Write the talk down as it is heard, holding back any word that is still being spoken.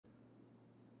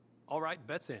All right,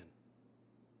 bet's in.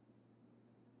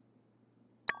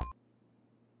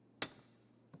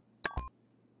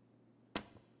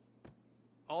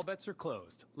 All bets are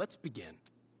closed. Let's begin.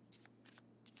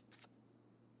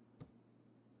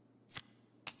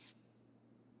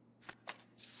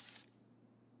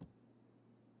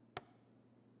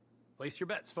 Place your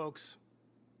bets, folks.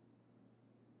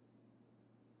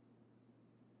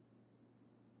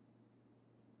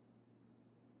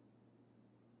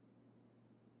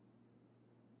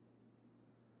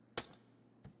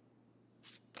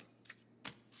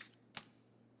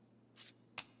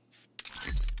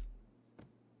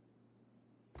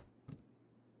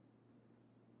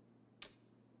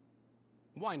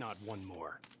 Why not one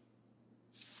more?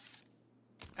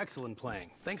 Excellent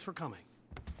playing. Thanks for coming.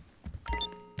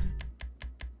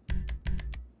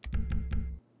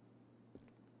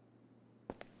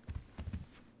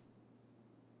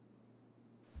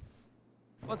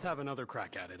 Let's have another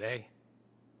crack at it, eh?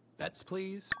 Bets,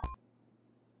 please.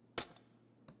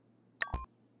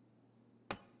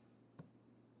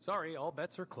 Sorry, all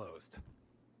bets are closed.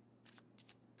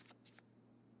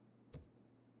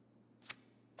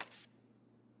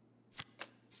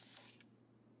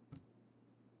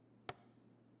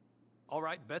 All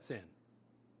right, bet's in.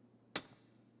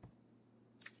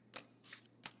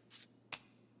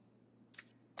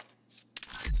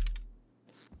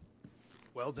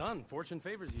 Well done. Fortune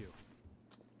favors you.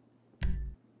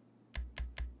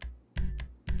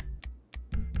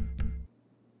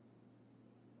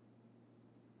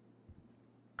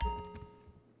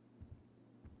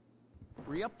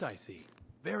 Re-upped, I see.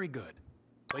 Very good.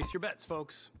 Place your bets,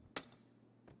 folks.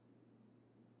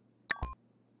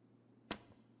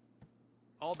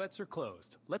 All bets are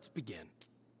closed. Let's begin.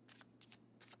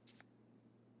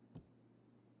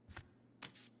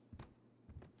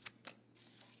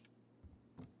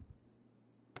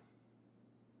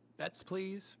 Bets,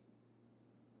 please.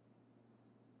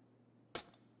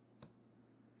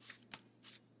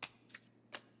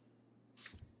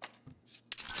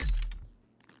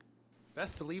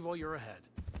 Best to leave while you're ahead.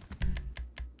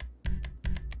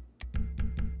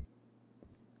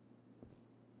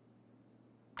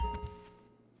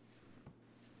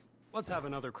 Let's have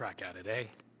another crack at it, eh?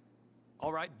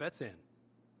 All right, bet's in.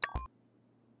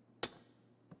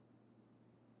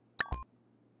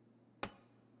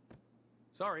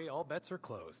 Sorry, all bets are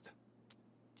closed.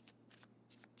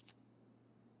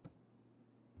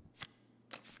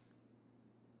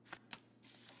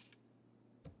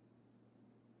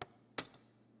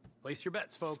 Place your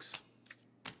bets, folks.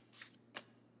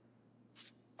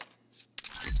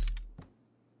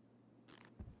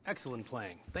 Excellent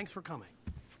playing. Thanks for coming.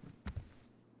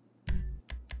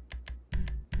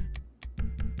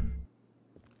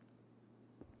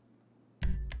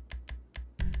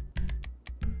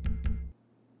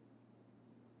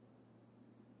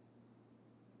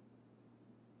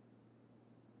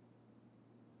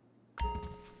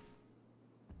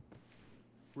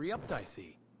 Re-upped, I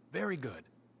see. Very good.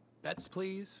 Bets,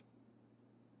 please.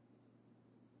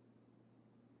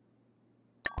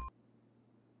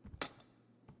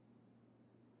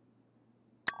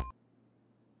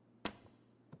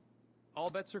 All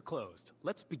bets are closed.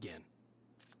 Let's begin.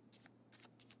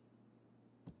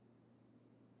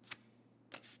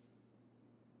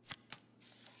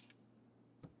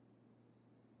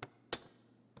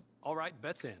 All right,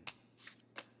 bet's in.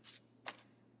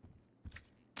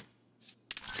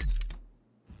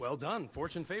 Well done.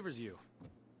 Fortune favors you.